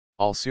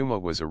Alsuma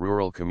was a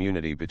rural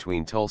community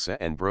between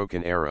Tulsa and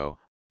Broken Arrow,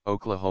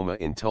 Oklahoma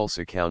in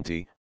Tulsa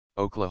County,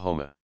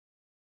 Oklahoma.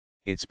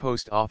 Its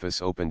post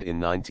office opened in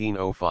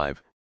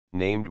 1905,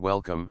 named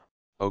Welcome,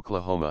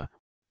 Oklahoma,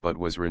 but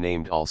was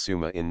renamed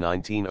Alsuma in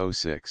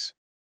 1906.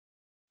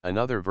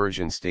 Another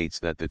version states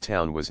that the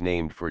town was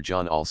named for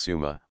John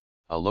Alsuma,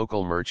 a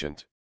local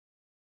merchant.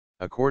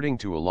 According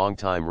to a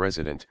longtime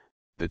resident,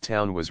 the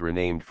town was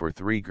renamed for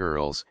three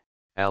girls,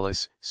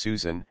 Alice,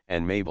 Susan,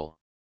 and Mabel.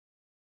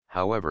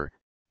 However,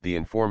 the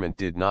informant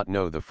did not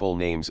know the full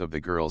names of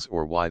the girls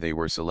or why they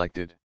were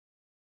selected.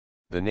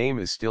 The name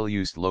is still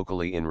used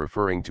locally in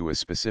referring to a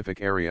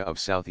specific area of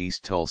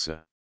southeast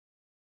Tulsa.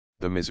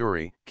 The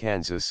Missouri,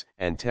 Kansas,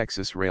 and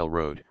Texas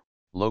Railroad,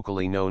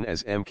 locally known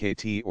as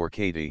MKT or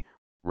Katy,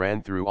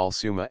 ran through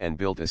Alsuma and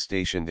built a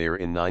station there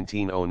in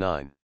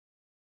 1909.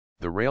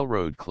 The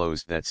railroad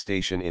closed that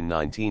station in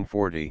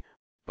 1940,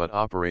 but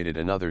operated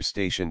another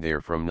station there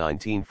from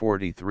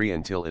 1943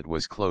 until it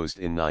was closed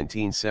in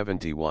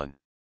 1971.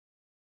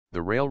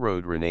 The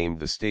railroad renamed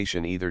the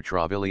station either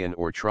Trevilian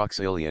or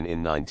Troxilian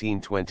in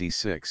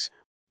 1926,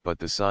 but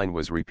the sign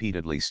was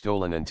repeatedly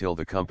stolen until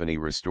the company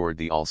restored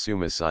the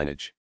Alsuma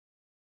signage.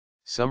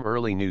 Some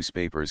early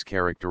newspapers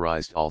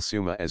characterized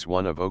Alsuma as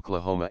one of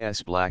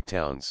Oklahoma's black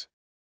towns.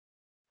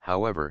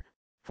 However,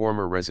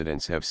 former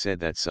residents have said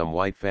that some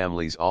white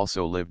families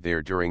also lived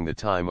there during the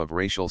time of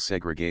racial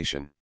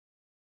segregation.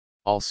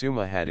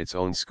 Alsuma had its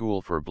own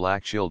school for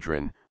black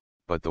children,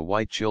 but the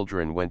white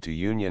children went to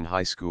Union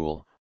High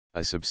School,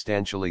 a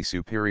substantially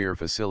superior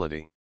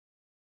facility.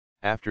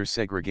 After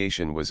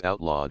segregation was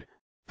outlawed,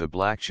 the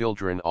black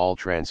children all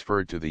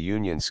transferred to the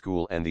Union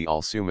School and the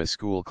Alsuma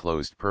School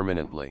closed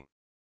permanently.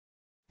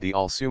 The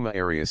Alsuma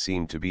area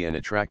seemed to be an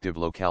attractive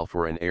locale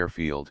for an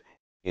airfield,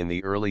 in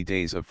the early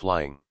days of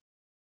flying.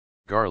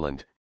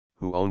 Garland,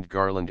 who owned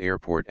Garland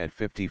Airport at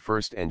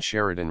 51st and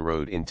Sheridan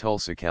Road in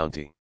Tulsa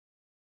County.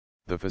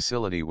 The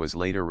facility was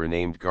later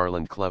renamed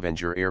Garland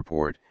Clevenger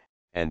Airport,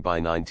 and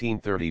by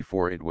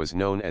 1934 it was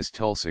known as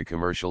Tulsa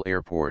Commercial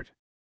Airport.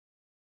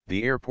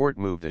 The airport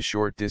moved a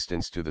short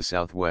distance to the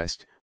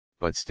southwest,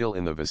 but still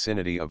in the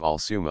vicinity of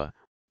Alsuma,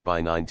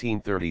 by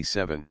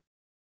 1937.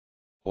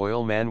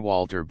 Oilman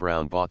Walter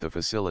Brown bought the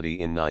facility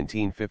in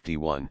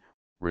 1951,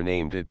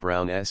 renamed it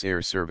Brown's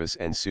Air Service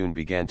and soon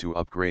began to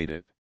upgrade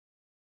it.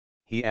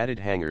 He added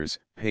hangars,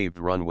 paved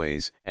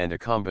runways, and a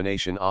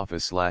combination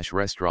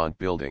office/restaurant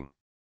building.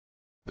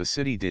 The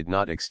city did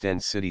not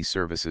extend city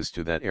services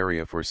to that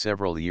area for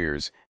several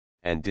years,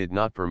 and did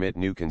not permit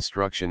new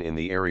construction in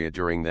the area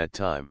during that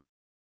time.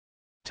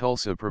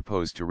 Tulsa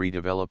proposed to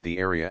redevelop the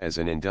area as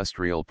an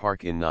industrial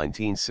park in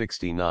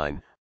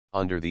 1969,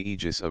 under the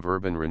aegis of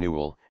urban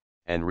renewal,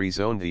 and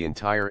rezoned the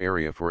entire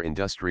area for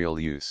industrial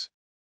use.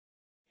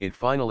 It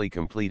finally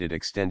completed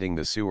extending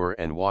the sewer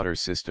and water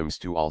systems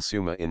to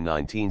Alsuma in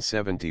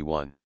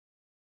 1971.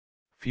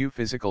 Few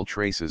physical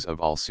traces of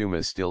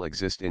Alsuma still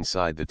exist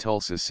inside the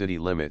Tulsa city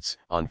limits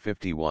on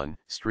 51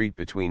 Street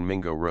between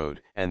Mingo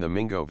Road and the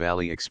Mingo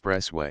Valley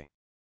Expressway.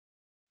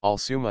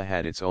 Alsuma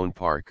had its own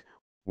park,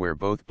 where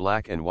both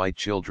black and white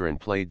children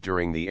played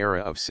during the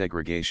era of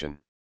segregation.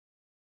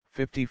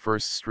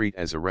 51st Street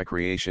as a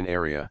recreation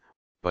area,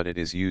 but it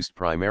is used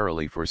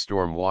primarily for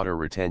storm water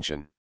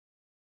retention.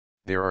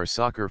 There are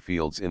soccer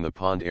fields in the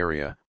pond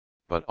area,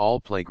 but all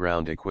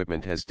playground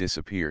equipment has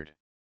disappeared.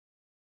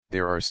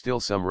 There are still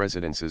some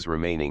residences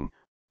remaining,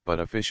 but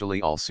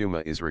officially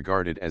Alsuma is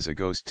regarded as a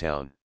ghost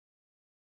town.